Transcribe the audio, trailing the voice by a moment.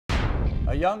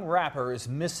A young rapper is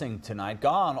missing tonight,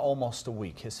 gone almost a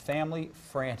week. His family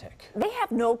frantic. They have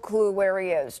no clue where he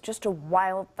is. Just a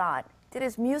wild thought. Did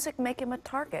his music make him a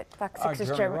target? Fox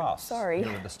 6's Jeremy Ross. Sorry.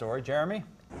 Here with the story. Jeremy?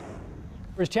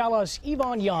 Tell us,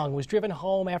 Evon Young was driven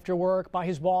home after work by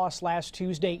his boss last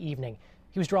Tuesday evening.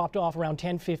 He was dropped off around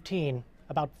 10:15.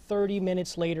 About 30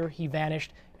 minutes later, he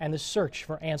vanished, and the search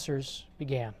for answers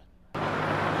began.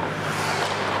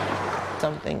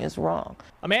 Something is wrong.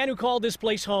 A man who called this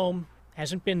place home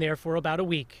hasn't been there for about a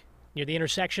week. Near the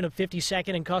intersection of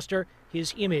 52nd and Custer,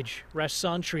 his image rests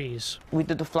on trees. We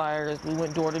did the flyers, we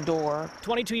went door to door.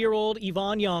 22-year-old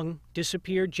Evon Young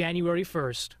disappeared January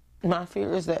 1st. My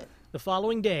fear is that The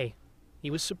following day, he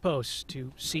was supposed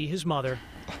to see his mother.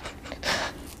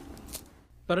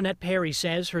 But Annette Perry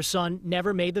says her son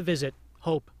never made the visit.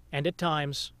 Hope, and at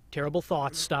times, terrible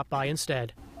thoughts stop by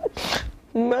instead.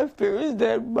 my fear is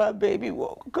that my baby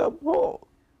won't come home.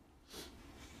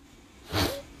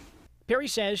 Perry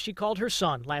says she called her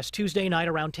son last Tuesday night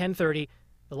around 10:30.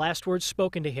 The last words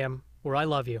spoken to him were, "I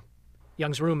love you."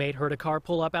 Young's roommate heard a car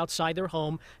pull up outside their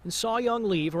home and saw Young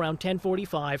leave around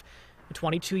 10:45. The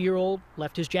 22-year-old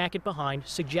left his jacket behind,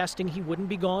 suggesting he wouldn't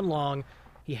be gone long.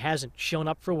 He hasn't shown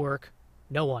up for work.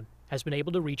 No one has been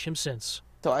able to reach him since.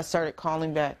 So I started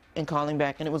calling back,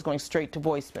 and it was going straight to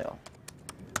voicemail.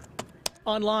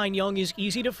 Online, Young is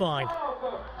easy to find.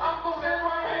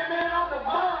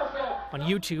 On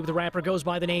YouTube, the rapper goes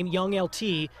by the name Young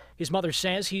LT. His mother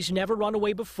says he's never run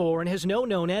away before and has no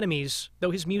known enemies,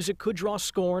 though his music could draw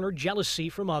scorn or jealousy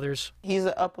from others. He's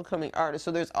an up-and-coming artist,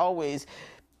 so there's always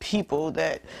people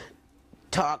that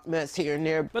talk mess here and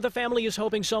there. But the family is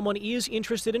hoping someone is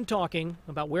interested in talking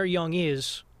about where Young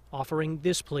is, offering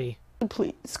this plea.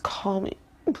 Please call me.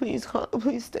 Please call the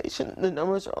police station. The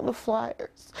numbers are on the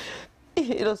flyers.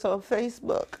 Hit us on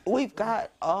Facebook. We've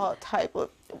got all type of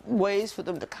ways for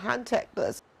them to contact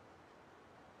us.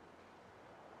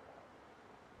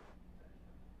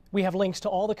 We have links to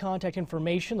all the contact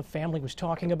information the family was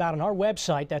talking about on our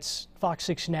website. That's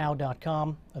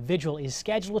fox6now.com. A vigil is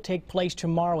scheduled to take place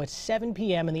tomorrow at 7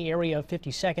 p.m. in the area of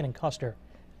 52nd and Custer.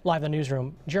 Live in the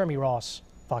newsroom, Jeremy Ross,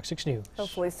 Fox 6 News.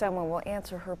 Hopefully someone will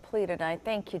answer her plea tonight.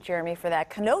 Thank you, Jeremy, for that.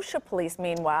 Kenosha police,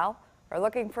 meanwhile, are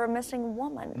looking for a missing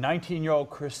woman. 19-year-old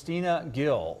Christina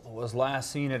Gill was last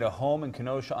seen at a home in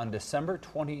Kenosha on December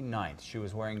 29th. She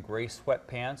was wearing gray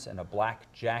sweatpants and a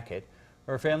black jacket.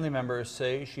 Her family members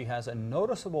say she has a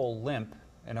noticeable limp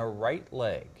in her right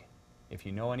leg. If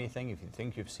you know anything, if you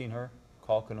think you've seen her,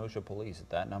 call Kenosha police at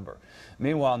that number.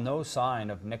 Meanwhile, no sign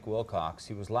of Nick Wilcox.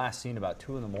 He was last seen about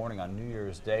 2 in the morning on New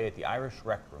Year's Day at the Irish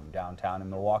Rec Room downtown in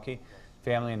Milwaukee.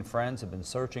 Family and friends have been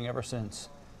searching ever since.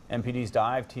 MPD's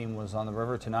dive team was on the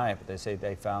river tonight, but they say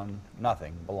they found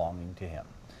nothing belonging to him.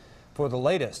 For the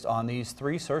latest on these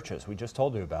 3 searches we just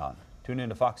told you about, tune in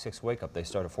to Fox 6 Wake Up. They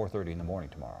start at 4:30 in the morning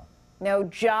tomorrow. No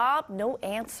job, no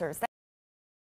answers.